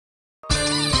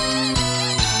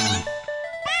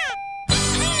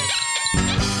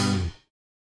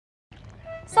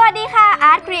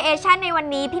Creation ในวัน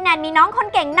นี้พี่แนนมีน้องคน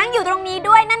เก่งนั่งอยู่ตรงนี้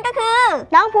ด้วยนั่นก็คือ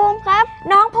น้องภูมิครับ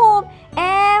น้องภูมิ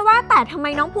ว่าแต่ทำไม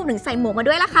น้องภูมิถึงใส่หมวกมา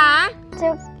ด้วยล่ะคะ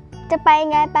จะไป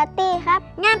งานปาร์ตี้ครับ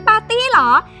งานปาร์ตี้เหรอ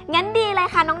งั้นดีเลย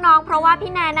ค่ะน้องๆเพราะว่า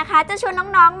พี่แนนนะคะจะชวน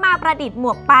น้องๆมาประดิษฐ์หม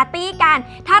วกปาร์ตี้กัน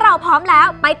ถ้าเราพร้อมแล้ว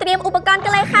ไปเตรียมอุปกรณ์กั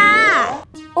นเลยค่ะ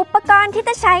อุปกรณ์ที่จ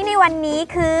ะใช้ในวันนี้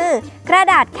คือกระ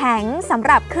ดาษแข็งสำห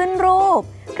รับขึ้นรูป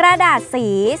กระดาษสี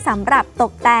สำหรับต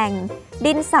กแต่ง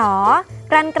ดินสอ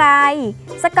กรรไกร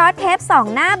สกอตเทป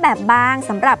2 หน้าแบบบาง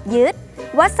สำหรับยึด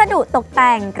วัสดุตกแ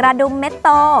ต่งกระดุมเม็ดโต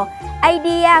ไอเ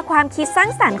ดียความคิดสร้า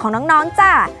งสรรค์ของน้องๆจ้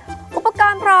ะอุปก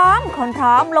รณ์พร้อมคนพ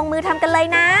ร้อมลงมือทำกันเลย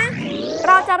นะเ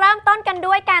ราจะเริ่มต้นกัน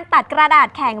ด้วยการตัดกระดาษ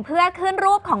แข็งเพื่อขึ้น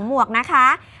รูปของหมวกนะคะ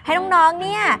ให้น้องๆเ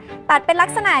นี่ยตัดเป็นลัก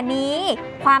ษณะนี้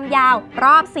ความยาวร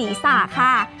อบศีรษะค่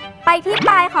ะไปที่ป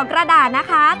ลายของกระดาษนะ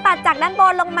คะตัดจากด้านบ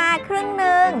นลงมาครึ่งห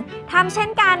นึ่งทำเช่น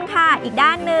กันค่ะอีกด้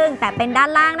านหนึ่งแต่เป็นด้าน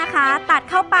ล่างนะคะตัด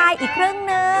เข้าไปอีกครึ่ง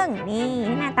หนึ่งนี่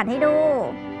แนนตัดให้ดู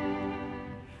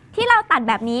ที่เราตัด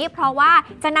แบบนี้เพราะว่า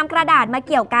จะนำกระดาษมาเ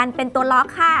กี่ยวกันเป็นตัวล็อก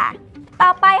ค่ะต่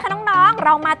อไปค่ะน้องๆเร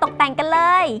ามาตกแต่งกันเล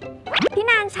ยพี่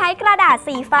นานใช้กระดาษ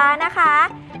สีฟ้านะคะ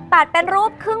ตัดเป็นรู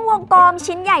ปครึ่งวงกลม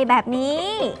ชิ้นใหญ่แบบนี้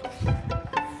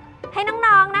ให้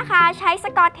น้องๆนะคะใช้ส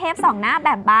กอตเทป2 หน้าแบ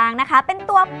บบางนะคะเป็น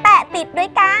ตัวแปะติดด้วย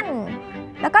กัน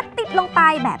แล้วก็ติดลงไป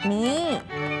แบบนี้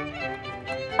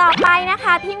ต่อไปนะค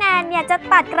ะพี่แนนเนี่ยจะ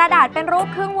ตัดกระดาษเป็นรูป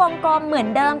ครึ่งวงกลมเหมือน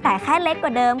เดิมแต่แค่เล็กก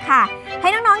ว่าเดิมค่ะให้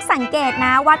น้องๆสังเกตน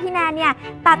ะว่าพี่แนนเนี่ย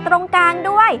ตัดตรงกลาง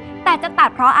ด้วยแต่จะตัด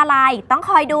เพราะอะไรต้อง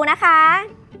คอยดูนะคะ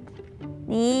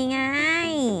นี่ไง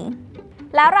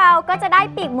แล้วเราก็จะได้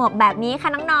ปีกหมวกแบบนี้ค่ะ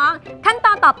น้องๆขั้นต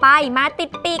อนต่อไปมาติด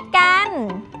ปีกกัน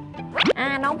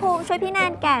น้องภูมิช่วยพี่แน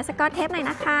นแกะสกอตเทปหน่อย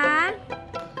นะคะ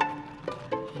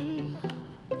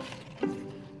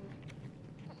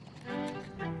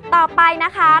ต่อไปน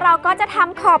ะคะเราก็จะท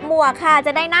ำขอบหมวกค่ะจ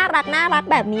ะได้น่ารัก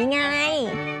แบบนี้ไง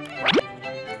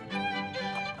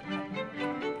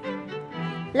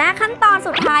และขั้นตอน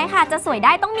สุดท้ายค่ะจะสวยไ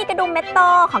ด้ต้องมีกระดุมเม็ดโต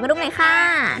ขอกระดุมหน่อยค่ะ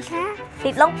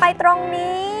ติดลงไปตรง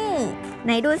นี้ไห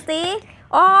นดูซิ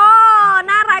โอ้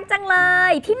น่ารักจังเล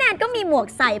ยพี่แนนก็มีหมวก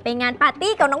ใส่ไปงานปาร์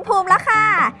ตี้กับน้องภูมิแล้วค่ะ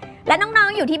และน้อง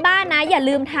ๆอยู่ที่บ้านนะอย่า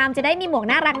ลืมทำจะได้มีหมวก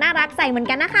น่ารักใส่เหมือน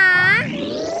กันนะคะ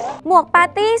หมวกปา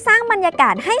ร์ตี้สร้างบรรยากา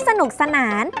ศให้สนุกสนา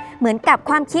นเหมือนกับ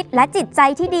ความคิดและจิตใจ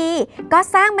ที่ดีก็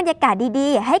สร้างบรรยากาศดี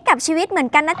ๆให้กับชีวิตเหมือน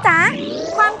กันนะจ๊ะ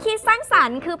ความคิดสร้างสรร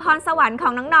ค์คือพรสวรรค์ขอ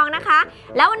งน้องๆนะคะ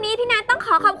แล้ววันนี้พี่แนนต้อง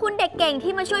ขอบคุณเด็กเก่ง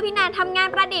ที่มาช่วยพี่แนนทำงาน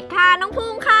ประดิษฐ์ค่ะน้องภู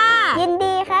มิค่ะยิน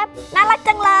ดีครับน่ารัก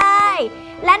จังเลย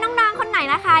และน้องๆคนไหน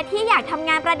นะคะที่อยากทำ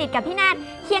งานประดิษฐ์กับพี่แนน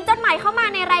เขียนจดหมายเข้ามา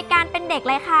ในรายการเป็นเด็ก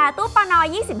เลยค่ะตู้ปน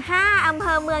25อำเภ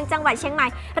อเมืองจังหวัดเชียงใหม่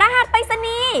รหัสไปรษ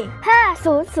ณีย์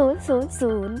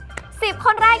50000 10 ค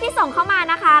นแรกที่ส่งเข้ามา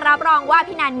นะคะรับรองว่า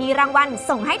พี่แนนมีรางวัล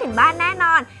ส่งให้ถึงบ้านแน่น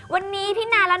อนวันนี้พี่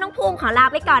แนนและน้องภูมิขอลา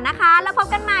ไปก่อนนะคะแล้วพบ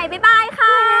กันใหม่บ๊ายบาย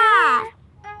ค่ะ